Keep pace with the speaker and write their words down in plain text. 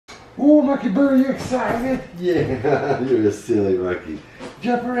Oh, MonkeyBoo, are you excited? Yeah, you're a silly monkey.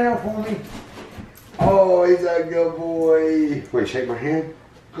 Jump around for me. Oh, he's a good boy. Wait, shake my hand.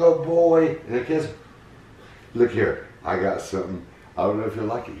 Good boy. And a kiss. Look here, I got something. I don't know if you'll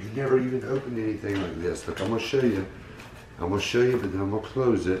like it. You've never even opened anything like this. Look, I'm gonna show you. I'm gonna show you, but then I'm gonna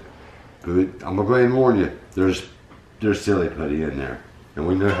close it. Good. I'm gonna go ahead and warn you. There's silly putty in there, and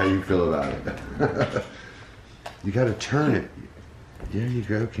we know how you feel about it. You gotta turn it. There you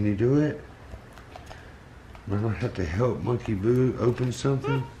go. Can you do it? I might have to help MonkeyBoo open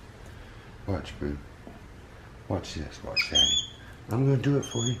something. Watch, Boo. Watch this. Watch Daddy. I'm gonna do it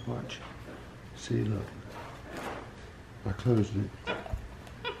for you. Watch. See, look. I closed it.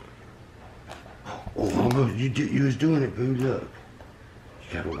 Oh, almost. You was doing it, Boo. Look.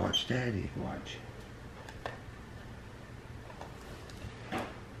 You gotta watch Daddy. Watch.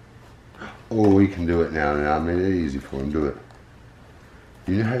 Oh, we can do it now. I made it easy for him. Do it.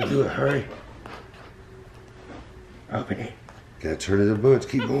 You know how to do it. Hurry. Open it. Gotta turn it a bunch.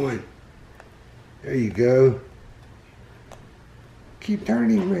 Keep going. There you go. Keep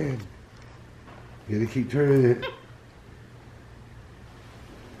turning, man. You gotta keep turning it.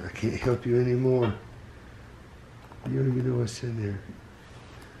 I can't help you anymore. You don't even know what's in there.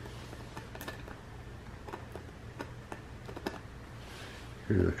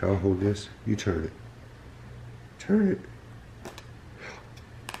 Here, look, I'll hold this. You turn it. Turn it.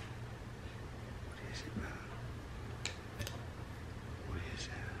 What is it, Mom? What is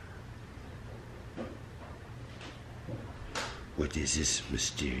that? What is this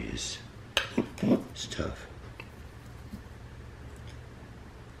mysterious stuff?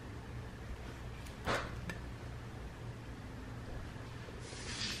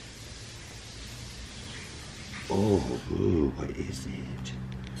 Oh, Boo, what is it?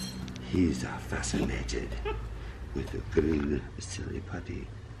 He's fascinated with the green silly putty.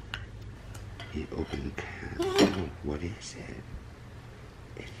 He opened the can. Oh, what is it?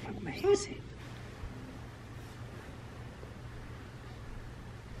 It's amazing.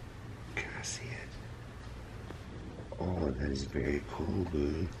 Can I see it? Oh, that is very cool,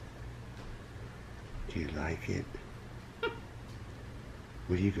 Boo. Do you like it?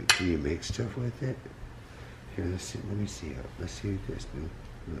 What do you can you make stuff with it? Here, let's see. Let me see it. Let's see this, Boo.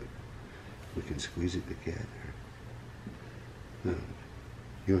 Look, we can squeeze it together.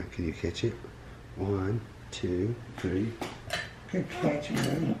 Look, can you catch it? 1, 2, 3. Good catch,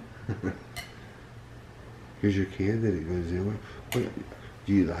 man. Here's your can that it goes in with. What,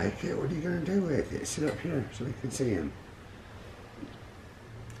 do you like it? What are you gonna do with it? Sit up here so we can see him.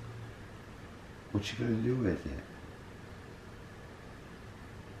 What you gonna do with it?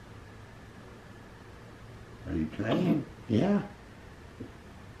 Are you playing? Yeah.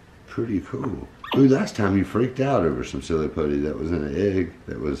 Pretty cool. Ooh, last time you freaked out over some silly putty that was in an egg.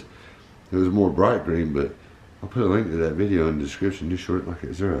 It was more bright green, but I'll put a link to that video in the description. You short like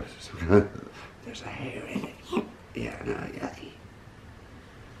it's there. There's a hair in it. Yeah, no, yucky.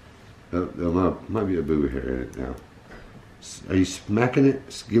 Oh, there might be a boo hair in it now. Are you smacking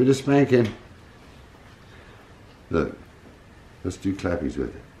it? Give it a spanking. Look, let's do clappies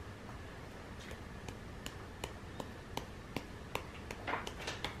with it.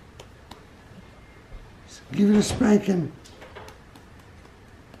 Give it a spanking.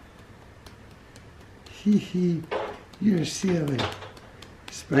 Hee hee, you're silly.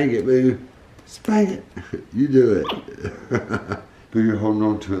 Spank it, Boo. Spank it. You do it. Boo, you're holding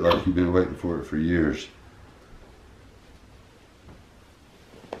on to it like you've been waiting for it for years.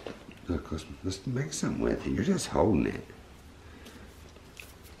 Look, let's make something with it. You're just holding it.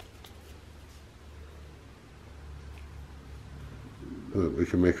 Look, we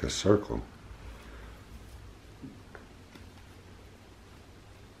can make a circle.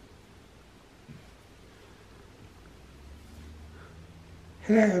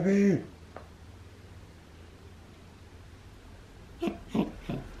 Hello, Boo.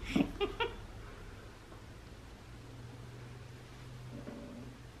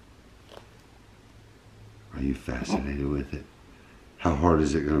 Are you fascinated with it? How hard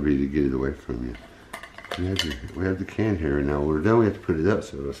is it going to be to get it away from you? We have the can here, and now when we're done, we have to put it up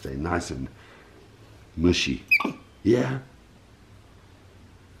so it'll stay nice and mushy. Yeah?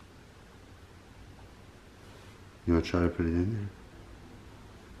 You want to try to put it in there?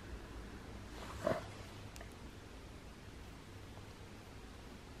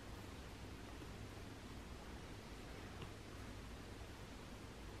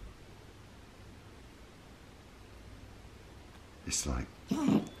 It's like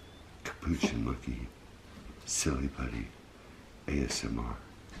Capuchin Monkey, Silly Putty, ASMR.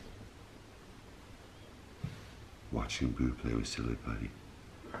 Watching Boo play with Silly Putty.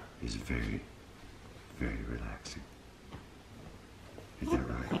 is very, very relaxing. Is that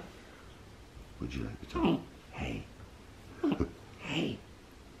right? Would you like to talk? Hey. Hey.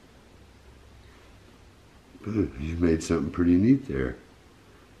 Boo, you made something pretty neat there.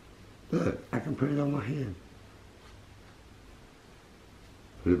 Look, I can put it on my hand.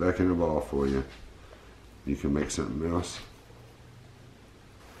 Put it back in the ball for you. You can make something else.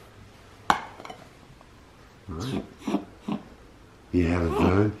 Alright. You having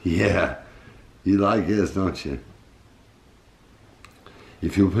fun? Yeah. You like this, don't you?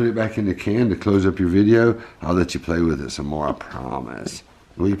 If you'll put it back in the can to close up your video, I'll let you play with it some more, I promise.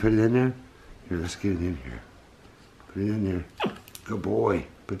 Will you put it in there? Here, let's get it in here. Put it in there. Good boy.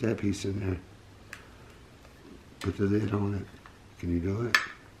 Put that piece in there. Put the lid on it. Can you do it?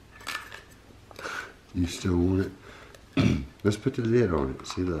 You still want it? Let's put the lid on it.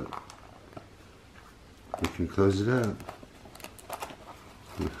 See, look. We can close it up.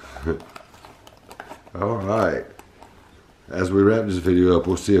 All right. As we wrap this video up,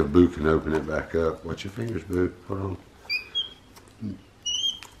 we'll see if Boo can open it back up. Watch your fingers, Boo. Hold on.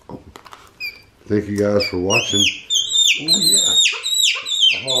 Oh. Thank you guys for watching. Oh, yeah.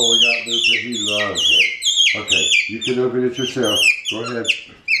 Oh, we got Boo because he loves it. Okay, you can open it yourself. Go ahead.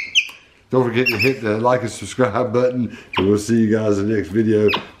 Don't forget to hit the like and subscribe button, and we'll see you guys in the next video.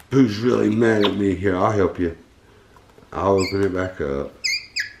 Boo's really mad at me. Here, I'll help you. I'll open it back up.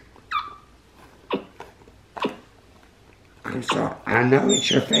 I'm sorry. I know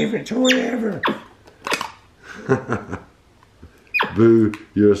it's your favorite toy ever. Boo,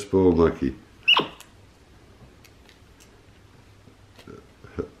 you're a spoiled monkey.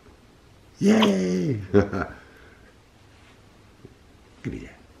 Yay! Give me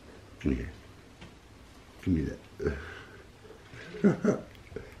that. Give me that. Give me that.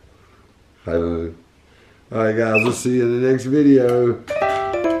 I don't know. Alright guys, we'll see you in the next video.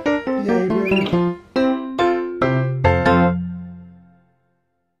 Yay, baby.